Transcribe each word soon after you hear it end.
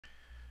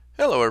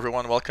Hello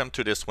everyone, welcome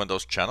to this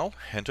Windows channel,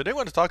 and today I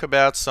want to talk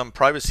about some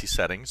privacy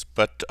settings,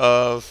 but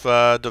of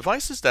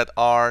devices that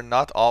are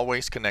not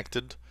always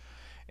connected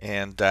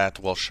and that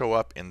will show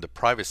up in the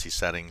privacy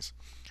settings.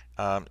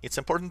 It's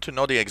important to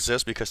know they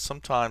exist because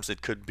sometimes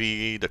it could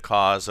be the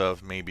cause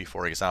of maybe,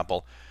 for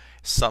example,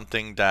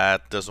 something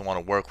that doesn't want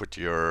to work with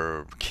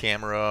your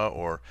camera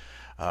or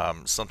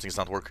something's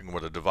not working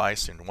with a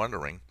device and you're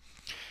wondering.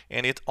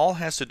 And it all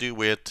has to do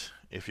with,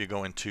 if you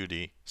go into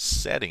the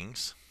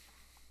settings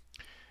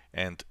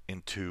and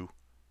into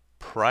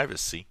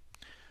privacy.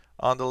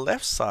 On the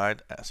left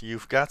side,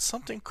 you've got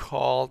something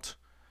called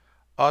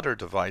other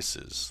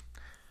devices.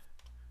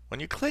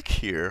 When you click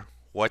here,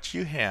 what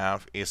you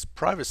have is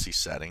privacy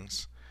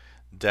settings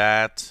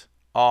that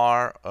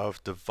are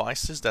of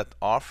devices that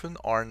often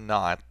are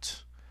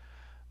not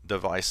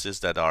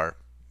devices that are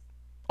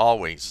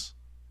always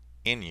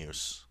in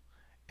use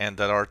and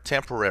that are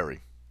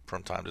temporary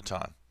from time to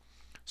time.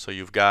 So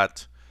you've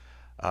got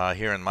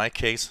here in my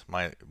case,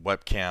 my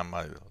webcam,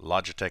 my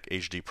Logitech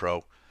HD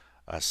Pro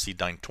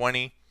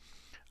C920.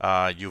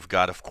 You've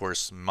got, of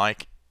course,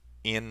 mic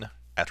in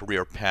at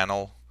rear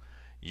panel.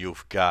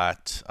 You've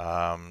got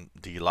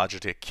the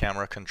Logitech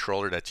camera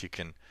controller that you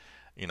can,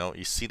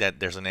 you see that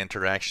there's an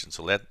interaction.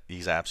 So let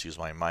these apps use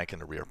my mic in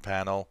the rear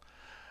panel.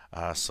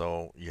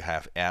 So you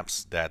have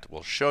apps that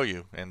will show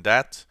you. And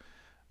that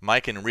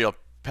mic in rear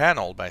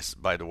panel,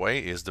 by the way,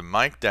 is the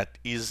mic that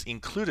is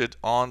included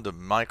on the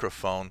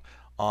microphone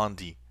on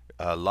the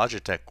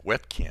Logitech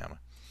webcam.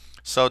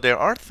 So there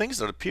are things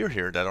that appear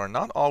here that are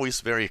not always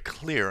very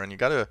clear, and you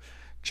got to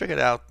check it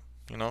out.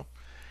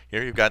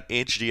 Here you've got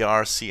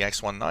HDR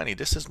CX190.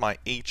 This is my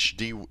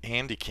HD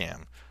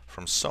Handycam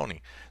from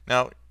Sony.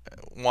 Now,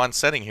 one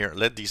setting here,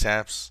 let these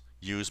apps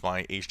use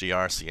my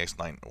HDR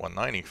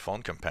CX190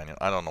 phone companion.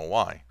 I don't know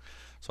why.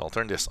 So I'll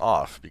turn this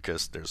off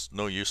because there's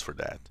no use for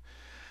that.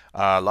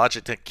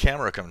 Logitech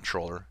camera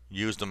controller,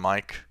 use the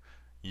mic.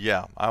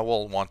 Yeah, I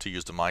will want to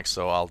use the mic,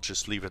 so I'll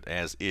just leave it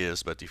as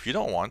is. But if you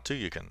don't want to,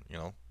 you can,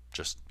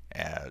 just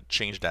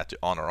change that to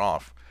on or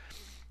off.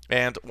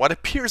 And what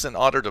appears in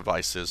other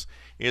devices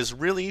is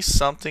really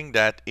something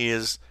that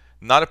is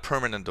not a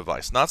permanent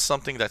device, not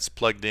something that's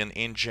plugged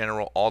in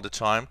general all the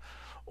time,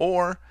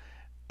 or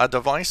a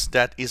device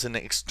that is an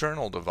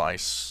external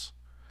device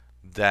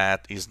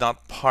that is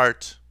not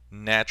part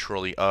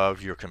naturally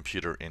of your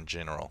computer in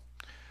general.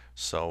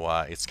 So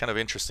it's kind of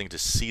interesting to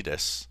see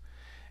this,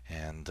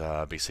 and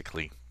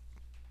basically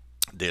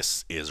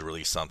this is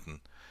really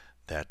something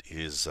that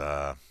is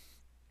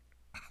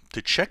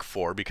to check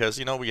for, because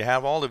we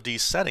have all of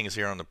these settings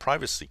here on the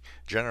privacy,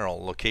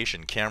 general,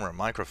 location, camera,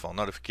 microphone,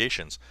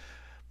 notifications,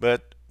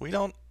 but we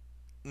don't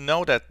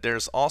know that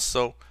there's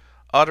also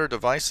other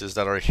devices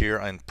that are here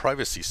in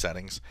privacy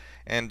settings,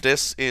 and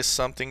this is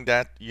something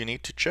that you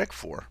need to check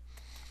for.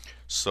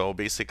 So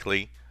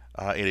basically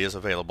it is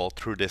available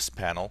through this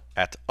panel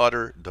at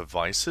other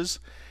devices.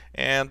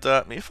 And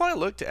if I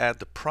looked at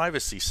the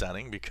privacy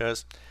setting,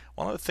 because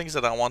one of the things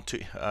that I want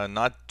to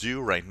not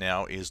do right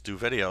now is do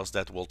videos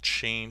that will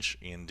change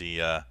in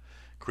the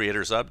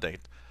creators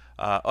update.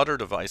 Other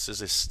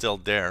devices is still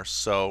there,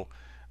 so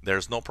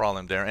there's no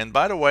problem there. And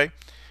by the way,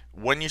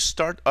 when you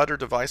start other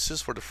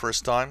devices for the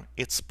first time,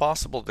 it's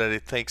possible that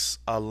it takes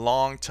a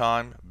long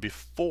time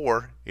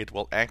before it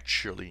will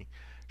actually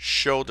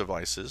show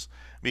devices,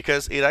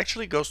 because it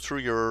actually goes through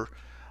your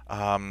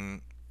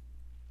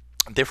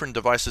different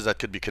devices that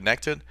could be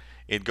connected.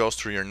 It goes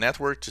through your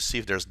network to see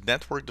if there's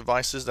network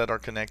devices that are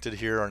connected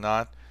here or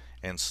not.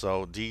 And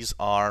so these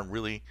are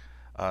really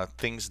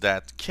things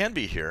that can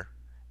be here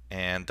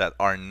and that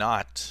are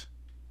not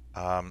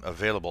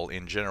available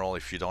in general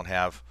if you don't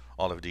have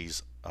all of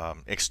these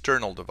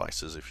external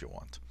devices, if you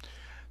want.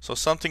 So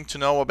something to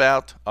know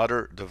about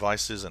other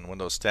devices in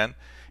Windows 10.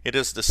 It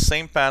is the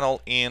same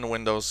panel in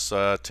Windows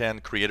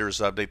 10 Creators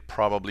Update,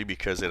 probably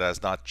because it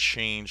has not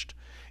changed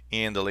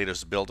in the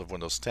latest build of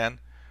Windows 10.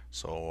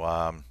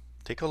 So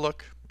take a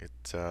look.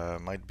 It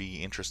might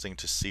be interesting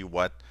to see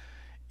what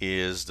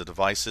is the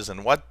devices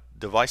and what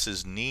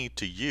devices need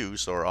to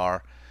use or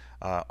are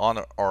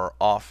on or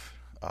off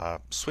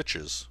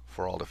switches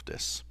for all of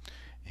this.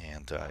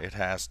 And it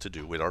has to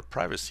do with our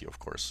privacy, of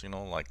course.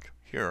 Like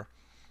here,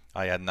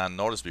 I had not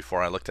noticed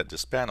before I looked at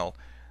this panel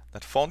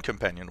that Phone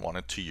Companion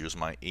wanted to use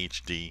my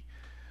HDR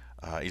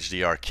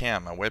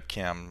cam, a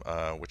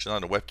webcam, which is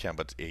not a webcam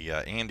but a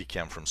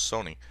Handycam from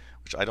Sony,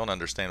 which I don't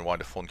understand why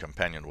the Phone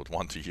Companion would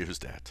want to use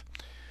that.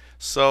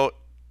 So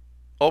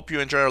hope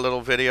you enjoy our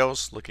little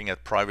videos looking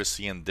at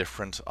privacy and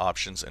different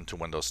options into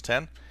Windows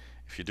 10.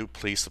 If you do,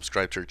 please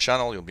subscribe to our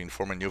channel. You'll be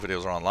informed when new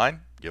videos are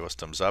online. Give us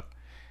thumbs up.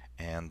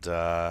 And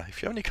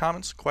if you have any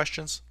comments,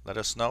 questions, let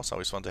us know. It's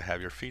always fun to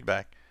have your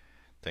feedback.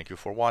 Thank you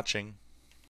for watching.